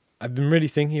 guys, I've been really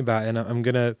thinking about it, and I'm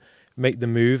gonna make the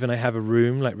move, and I have a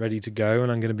room like ready to go,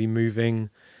 and I'm gonna be moving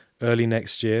early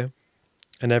next year.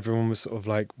 And everyone was sort of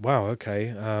like, wow,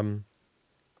 okay,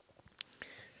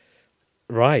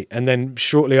 right. And then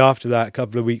shortly after that, a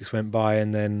couple of weeks went by,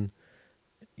 and then,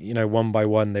 one by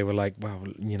one, they were like, wow,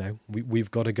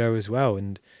 we've got to go as well.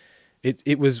 And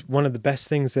it was one of the best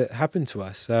things that happened to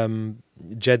us.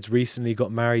 Jed's recently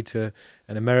got married to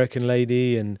an American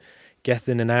lady, and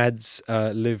Gethin and Ads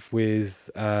live with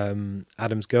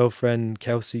Adam's girlfriend,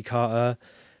 Kelsey Carter,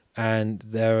 and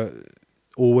they're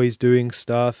always doing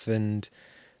stuff. And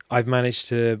I've managed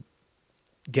to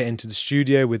get into the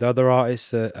studio with other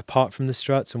artists apart from the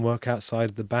Struts and work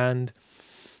outside of the band,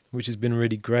 which has been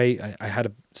really great. I had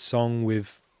a song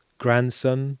with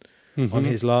Grandson on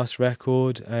his last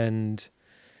record, and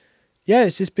yeah,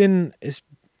 it's just been it's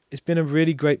been a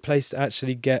really great place to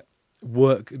actually get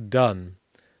work done.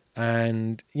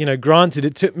 And granted,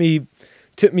 it took me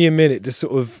a minute to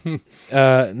sort of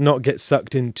not get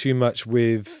sucked in too much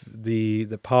with the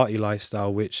party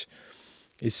lifestyle, which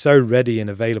is so ready and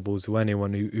available to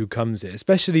anyone who comes here,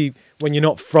 especially when you're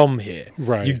not from here.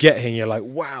 Right. You get here and you're like,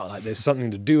 wow, like there's something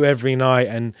to do every night,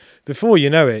 and before you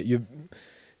know it,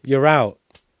 you're out,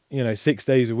 6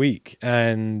 days a week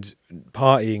and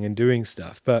partying and doing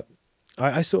stuff. But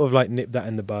I sort of like nipped that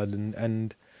in the bud,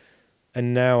 and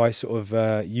now I sort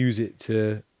of use it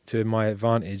to my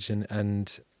advantage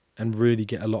and really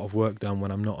get a lot of work done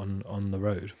when I'm not on the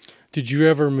road. Did you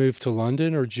ever move to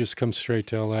London, or just come straight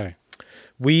to LA?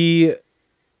 We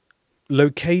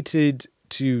located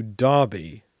to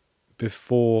Derby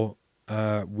before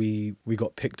we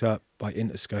got picked up by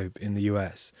Interscope in the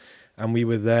US, and we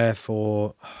were there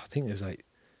for I think it was like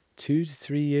 2 to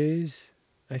 3 years,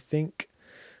 I think,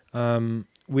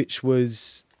 which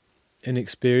was an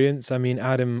experience. I mean,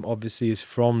 Adam obviously is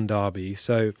from Derby,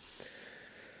 so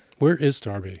where is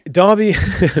Derby? Derby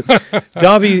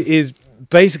is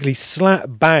basically slap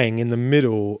bang in the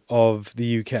middle of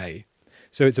the UK.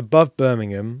 So it's above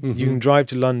Birmingham. You can drive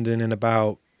to London in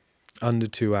about under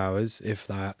 2 hours, if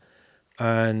that.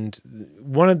 And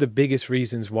one of the biggest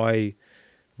reasons why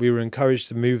we were encouraged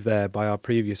to move there by our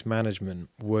previous management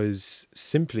was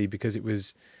simply because it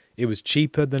was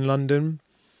cheaper than London,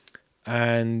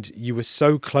 and you were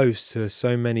so close to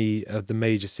so many of the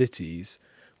major cities.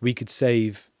 We could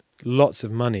save lots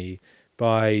of money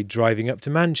by driving up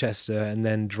to Manchester and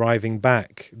then driving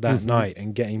back that night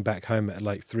and getting back home at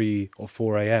like 3 or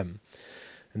 4 a.m.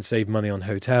 and save money on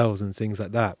hotels and things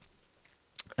like that.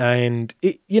 And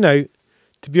it, you know,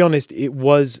 to be honest, it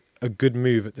was a good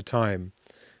move at the time.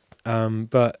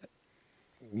 But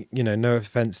you know, no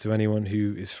offense to anyone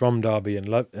who is from Derby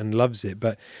and loves it,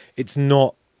 but it's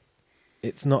not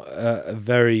a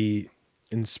very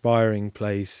inspiring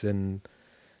place, and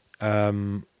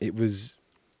it was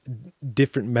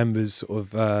different members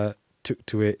sort of took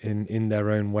to it in their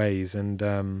own ways,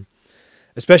 and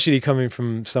especially coming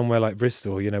from somewhere like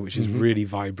Bristol, you know, which is really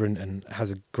vibrant and has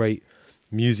a great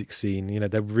music scene. You know,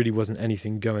 there really wasn't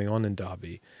anything going on in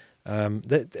Derby. A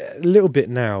little bit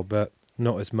now, but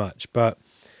not as much. But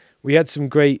we had some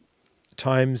great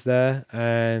times there,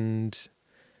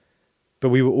 but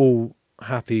we were all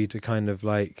happy to kind of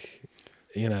like,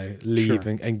 you know, leave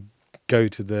and go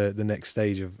to the next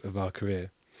stage of our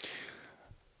career.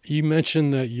 You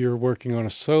mentioned that you're working on a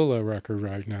solo record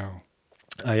right now.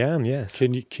 I am, yes.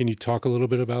 Can you talk a little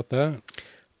bit about that?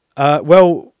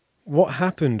 Well, what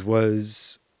happened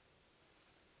was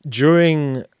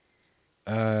during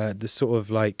the sort of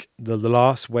like the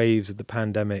last waves of the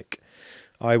pandemic,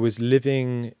 I was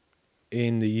living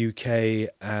in the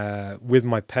UK with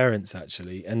my parents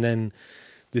actually, and then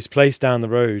this place down the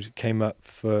road came up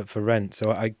for rent,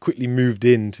 so I quickly moved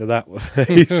into that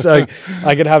place so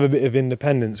I could have a bit of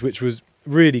independence, which was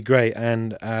really great,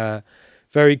 and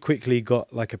very quickly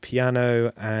got like a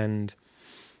piano, and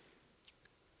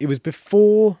it was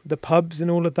before the pubs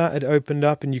and all of that had opened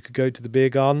up and you could go to the beer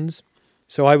gardens.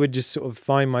 So I would just sort of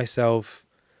find myself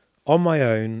on my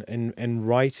own and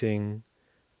writing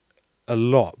a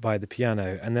lot by the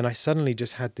piano. And then I suddenly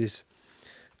just had this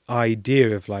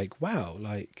idea of like, wow,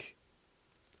 like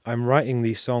I'm writing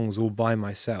these songs all by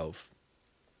myself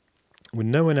with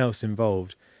no one else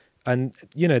involved. And,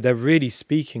 you know, they're really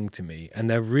speaking to me and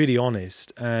they're really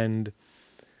honest. And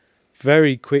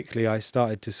very quickly I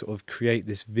started to sort of create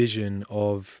this vision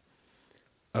of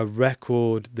a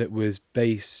record that was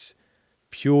based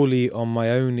purely on my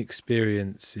own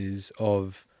experiences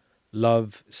of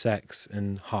love, sex,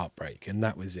 and heartbreak. And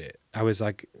that was it. I was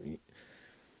like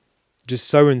just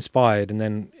so inspired. And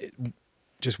then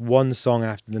just one song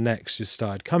after the next just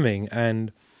started coming.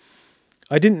 And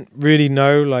I didn't really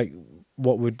know like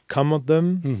what would come of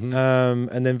them.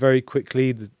 And then very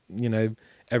quickly, you know,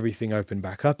 everything opened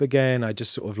back up again. I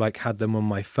just sort of like had them on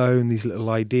my phone, these little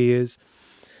ideas.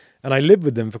 And I lived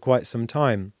with them for quite some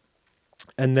time.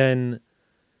 And then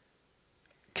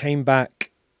came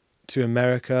back to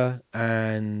America,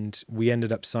 and we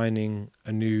ended up signing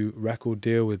a new record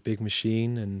deal with Big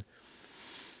Machine. And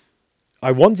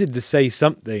I wanted to say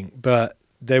something, but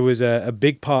there was a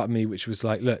big part of me which was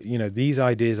like, look, you know, these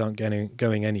ideas aren't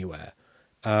going anywhere.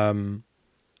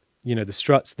 You know, the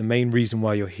Struts, the main reason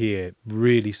why you're here,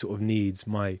 really sort of needs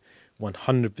my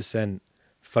 100%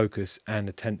 focus and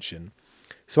attention.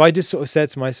 So I just sort of said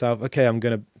to myself, okay, I'm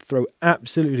going to throw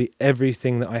absolutely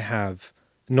everything that I have,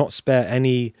 not spare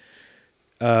any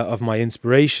of my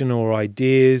inspiration or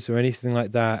ideas or anything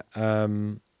like that.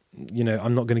 You know,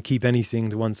 I'm not going to keep anything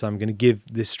to one side. I'm going to give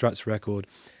this Struts record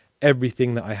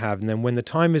everything that I have. And then when the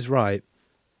time is right,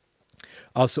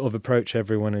 I'll sort of approach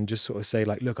everyone and just sort of say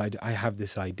like, look, I have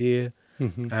this idea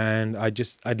and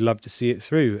I'd love to see it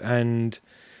through. And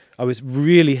I was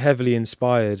really heavily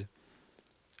inspired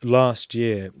last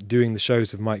year doing the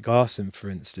shows of Mike Garson, for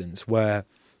instance, where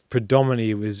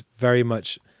predominantly it was very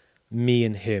much me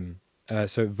and him.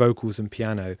 So vocals and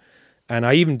piano. And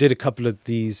I even did a couple of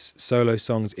these solo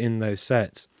songs in those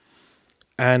sets.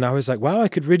 And I was like, wow, I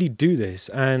could really do this.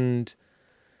 And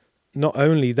not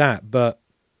only that, but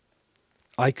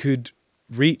I could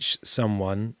reach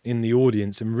someone in the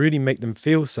audience and really make them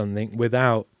feel something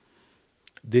without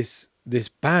this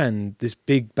band, this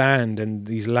big band and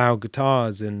these loud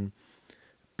guitars and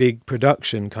big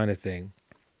production kind of thing.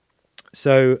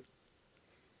 So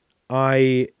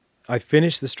I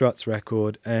finished the Struts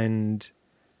record, and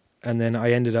then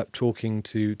I ended up talking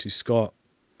to Scott,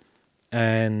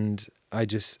 and I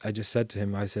just said to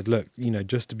him, I said, look, you know,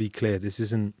 just to be clear, this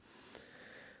isn't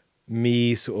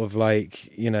me sort of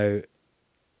like, you know,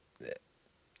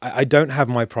 I don't have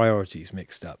my priorities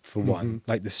mixed up, for one.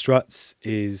 Like the Struts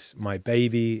is my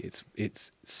baby.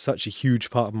 It's such a huge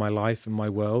part of my life and my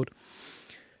world.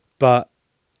 But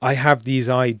I have these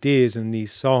ideas and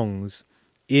these songs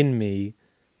in me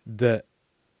that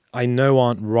I know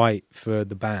aren't right for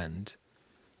the band.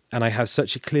 And I have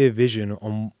such a clear vision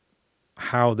on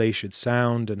how they should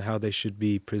sound and how they should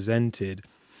be presented.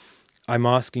 I'm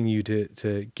asking you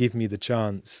to give me the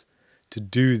chance to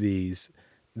do these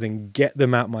then get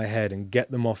them out my head and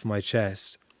get them off my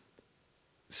chest,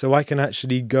 so I can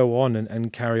actually go on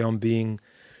and carry on being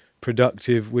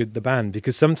productive with the band.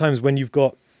 Because sometimes when you've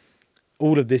got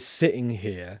all of this sitting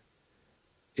here,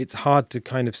 it's hard to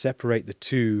kind of separate the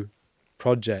two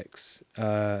projects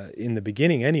in the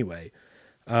beginning anyway.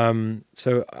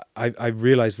 So I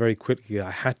realized very quickly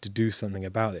I had to do something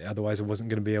about it. Otherwise I wasn't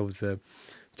going to be able to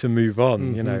move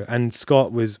on, you know. And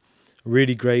Scott was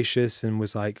really gracious and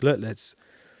was like, look, let's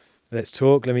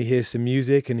talk, let me hear some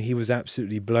music. And he was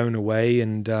absolutely blown away.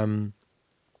 And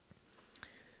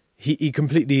he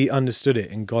completely understood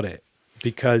it and got it,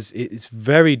 because it's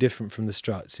very different from the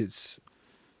Struts.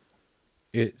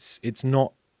 It's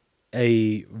not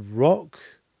a rock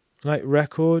like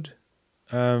record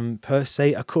per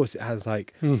se. Of course it has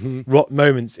like rock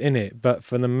moments in it, but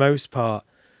for the most part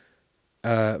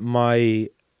my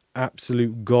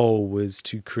absolute goal was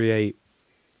to create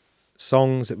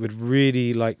songs that would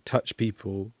really like touch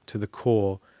people to the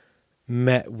core,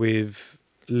 met with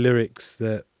lyrics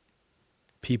that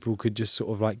people could just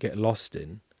sort of like get lost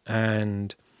in.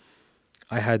 And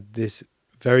I had this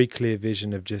very clear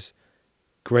vision of just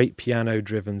great piano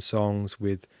driven songs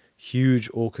with huge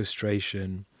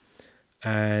orchestration,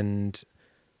 and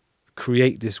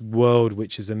create this world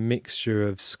which is a mixture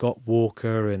of Scott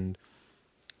Walker and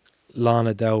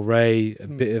Lana Del Rey, a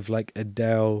bit of like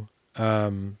Adele,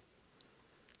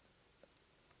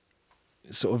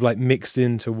 sort of like mixed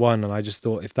into one. And I just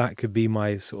thought if that could be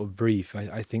my sort of brief,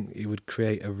 I think it would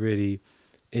create a really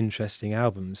interesting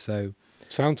album. So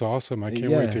sounds awesome. I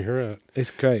can't wait to hear it.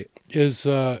 It's great.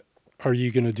 Are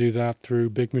you going to do that through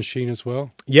Big Machine as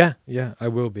well? Yeah, I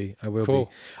will be. Cool.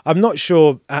 Be. I'm not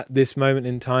sure at this moment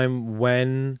in time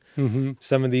when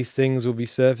some of these things will be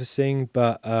surfacing,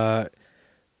 but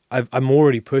I'm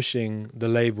already pushing the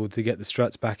label to get the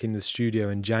Struts back in the studio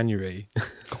in January.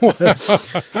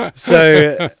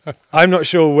 So I'm not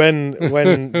sure when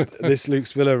this Luke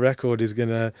Spiller record is going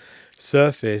to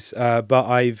surface,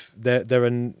 but there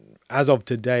are, as of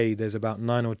today, there's about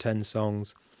 9 or 10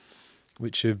 songs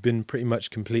which have been pretty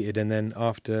much completed. And then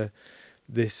after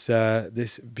this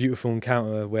beautiful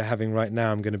encounter we're having right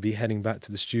now, I'm going to be heading back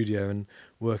to the studio and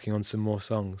working on some more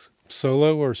songs.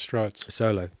 Solo or Struts?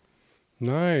 Solo.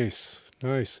 Nice.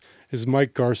 Is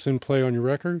Mike Garson play on your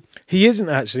record? He isn't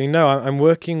actually. No, I'm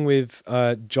working with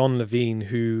John Levine,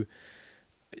 who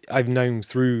I've known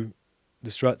through the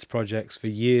Struts projects for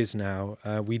years now.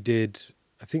 We did,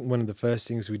 I think one of the first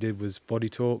things we did was Body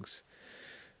Talks,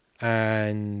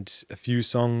 and a few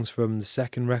songs from the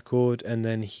second record, and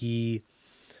then he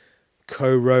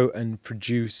co-wrote and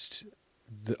produced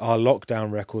our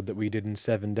lockdown record that we did in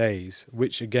 7 days,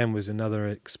 which again was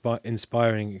another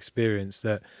inspiring experience.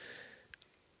 That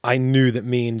I knew that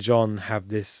me and John have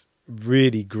this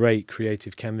really great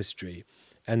creative chemistry,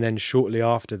 and then shortly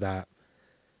after that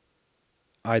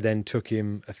I then took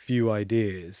him a few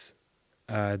ideas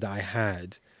that I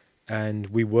had, and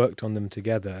we worked on them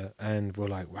together, and we're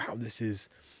like, wow, this is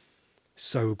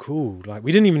so cool. Like,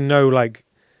 we didn't even know like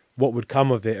what would come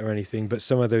of it or anything, but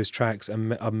some of those tracks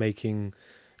are making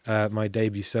my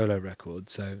debut solo record.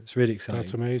 So it's really exciting.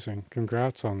 That's amazing.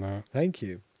 Congrats on that. Thank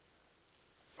you.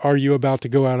 Are you about to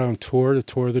go out on tour to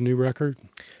tour the new record?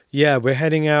 Yeah, we're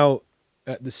heading out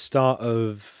at the start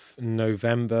of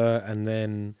November, and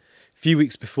then a few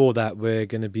weeks before that we're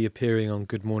going to be appearing on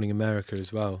Good Morning America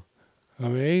as well.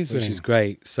 Amazing. Which is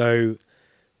great. So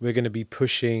we're going to be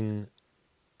pushing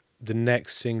the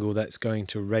next single that's going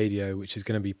to radio, which is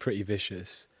going to be Pretty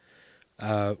Vicious,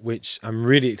 which I'm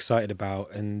really excited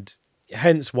about, and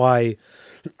hence why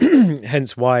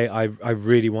I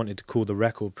really wanted to call the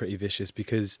record Pretty Vicious,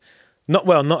 because not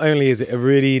only is it a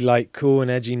really like cool and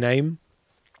edgy name,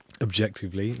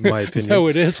 objectively, in my opinion. No,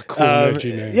 it is a cool and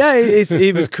edgy name. Yeah,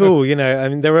 it was cool. You know, I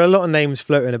mean, there were a lot of names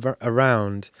floating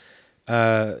around.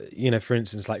 You know, for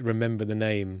instance, like Remember the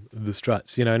Name, The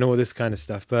Struts, you know, and all this kind of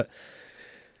stuff. But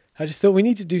I just thought we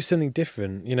need to do something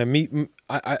different. You know,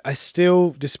 I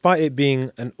still, despite it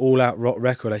being an all-out rock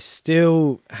record, I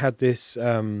still had this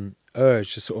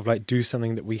urge to sort of like do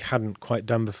something that we hadn't quite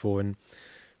done before. And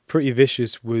Pretty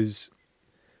Vicious was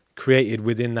created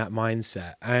within that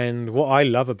mindset. And what I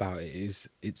love about it is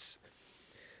it's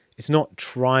not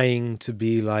trying to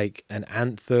be like an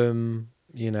anthem.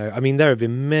 You know, I mean, there have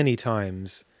been many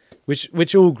times,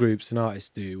 which all groups and artists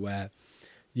do, where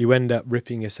you end up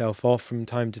ripping yourself off from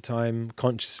time to time,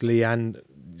 consciously and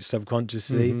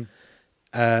subconsciously.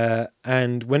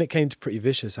 And when it came to Pretty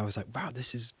Vicious, I was like, wow,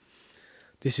 this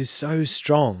is so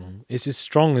strong. It's as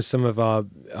strong as some of our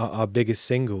biggest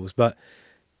singles, but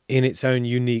in its own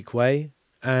unique way.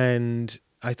 And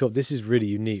I thought, this is really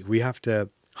unique. We have to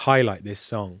highlight this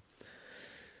song.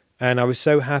 And I was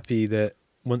so happy that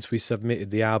once we submitted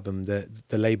the album, that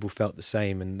the label felt the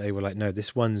same, and they were like, no,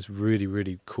 this one's really,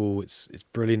 really cool. It's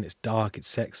brilliant. It's dark. It's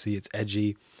sexy. It's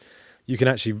edgy. You can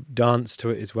actually dance to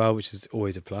it as well, which is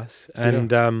always a plus.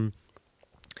 And so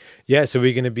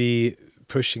we're going to be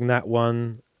pushing that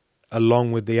one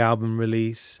along with the album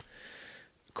release.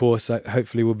 Of course,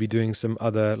 hopefully we'll be doing some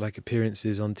other like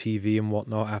appearances on TV and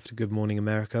whatnot after Good Morning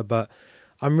America. But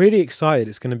I'm really excited.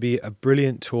 It's going to be a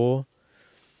brilliant tour.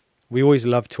 We always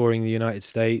love touring the United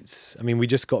States. I mean, we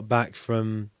just got back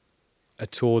from a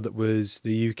tour that was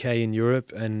the UK and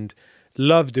Europe, and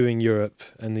love doing Europe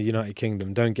and the United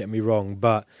Kingdom, don't get me wrong,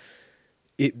 but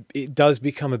it does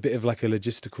become a bit of like a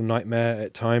logistical nightmare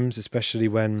at times, especially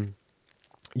when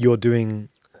you're doing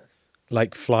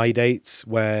like fly dates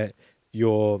where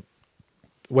you're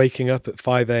waking up at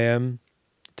 5 a.m.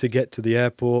 to get to the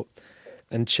airport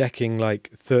and checking like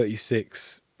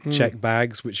 36 check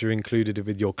bags, which are included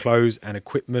with your clothes and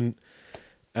equipment.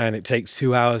 And it takes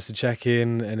 2 hours to check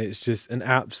in, and it's just an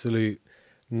absolute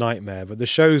nightmare. But the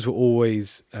shows were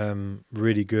always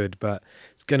really good. But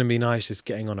it's going to be nice just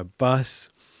getting on a bus,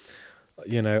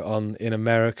 you know, in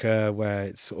America, where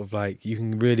it's sort of like you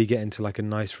can really get into like a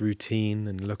nice routine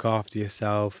and look after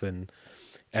yourself, and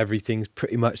everything's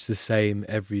pretty much the same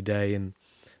every day. And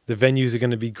the venues are going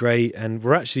to be great. And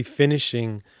we're actually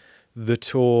finishing the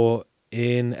tour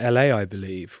in LA, I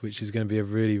believe, which is going to be a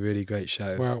really, really great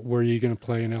show. Wow, where are you going to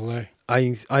play in LA?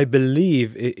 I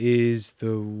believe it is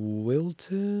the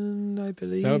Wilton, I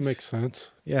believe. That would make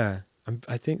sense. Yeah,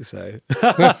 I think so.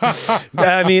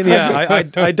 I mean, yeah,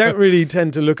 I don't really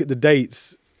tend to look at the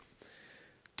dates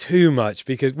too much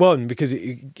because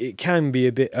it can be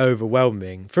a bit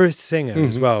overwhelming for a singer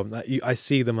as well. I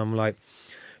see them, I'm like,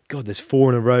 God, there's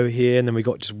 4 in a row here, and then we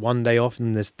got just 1 day off,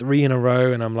 and there's 3 in a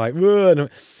row, and I'm like, whoa.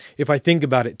 If I think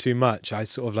about it too much, I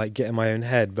sort of like get in my own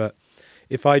head. But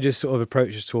if I just sort of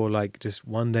approach a tour like just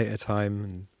 1 day at a time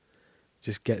and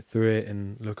just get through it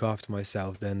and look after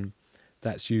myself, then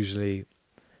that's usually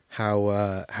how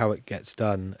it gets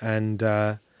done. And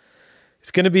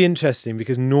it's going to be interesting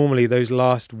because normally those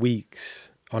last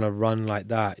weeks on a run like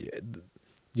that,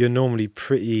 you're normally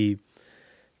pretty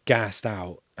gassed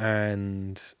out,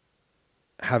 and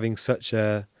having such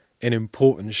an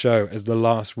important show as the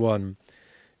last one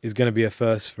is going to be a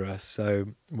first for us. So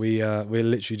we're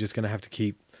literally just going to have to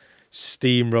keep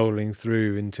steamrolling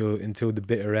through until the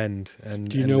bitter end. And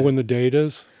do you know when the date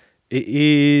is? It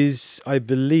is, I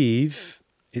believe,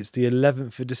 it's the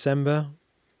 11th of December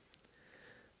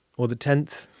or the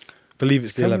 10th. I believe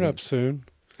it's the 11th. Coming up soon.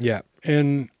 Yeah.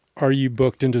 And are you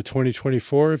booked into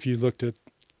 2024? If you looked at,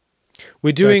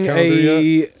 we're doing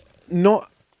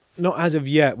not as of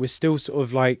yet. We're still sort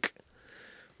of like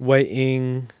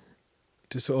waiting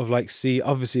to sort of like see.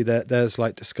 Obviously there's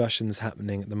like discussions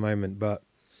happening at the moment, but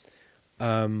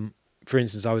for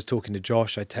instance, I was talking to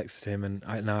Josh. I texted him and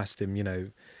I asked him, you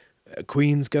know,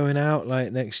 Queen's going out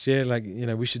like next year, like, you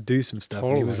know, we should do some stuff.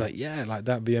 Totally. And he was like, yeah, like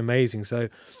that'd be amazing. So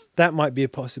that might be a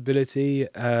possibility.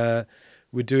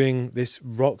 We're doing this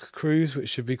rock cruise, which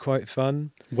should be quite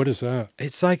fun. what is that?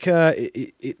 It's like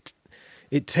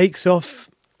it takes off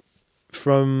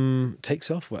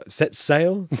sets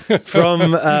sail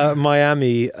from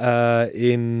Miami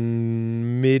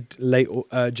in late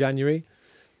January,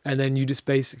 and then you just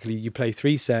basically you play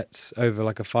 3 sets over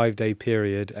like a 5-day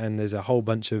period, and there's a whole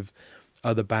bunch of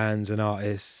other bands and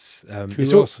artists.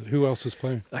 Who else is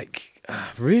playing? Like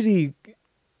really,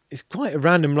 it's quite a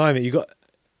random lineup. You got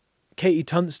Katie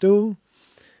Tunstall,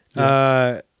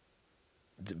 Bowling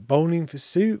for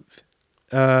Soup.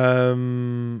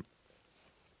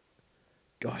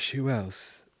 Gosh, who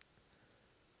else?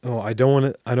 Oh, I don't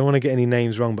want to get any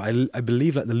names wrong, but I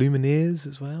believe like the Lumineers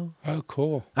as well. Oh,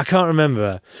 cool. I can't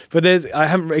remember, but I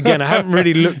haven't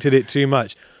really looked at it too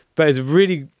much, but it's a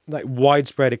really like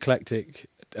widespread eclectic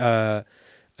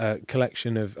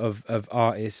collection of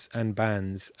artists and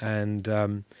bands,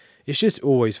 and it's just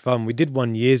always fun. We did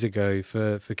one years ago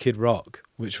for Kid Rock,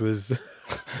 which was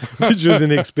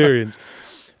an experience.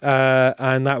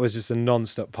 And that was just a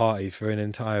non-stop party for an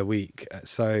entire week.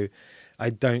 So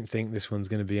I don't think this one's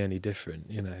going to be any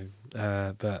different, you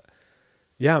know. But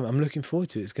yeah, I'm looking forward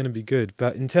to it. It's going to be good.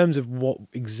 But in terms of what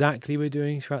exactly we're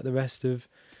doing throughout the rest of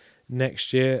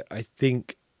next year, I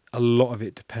think a lot of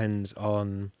it depends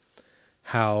on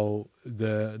how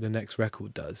the next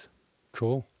record does.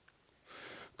 Cool.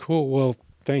 Well,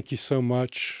 thank you so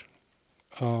much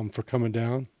for coming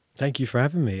down. Thank you for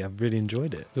having me. I've really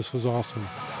enjoyed it. This was awesome.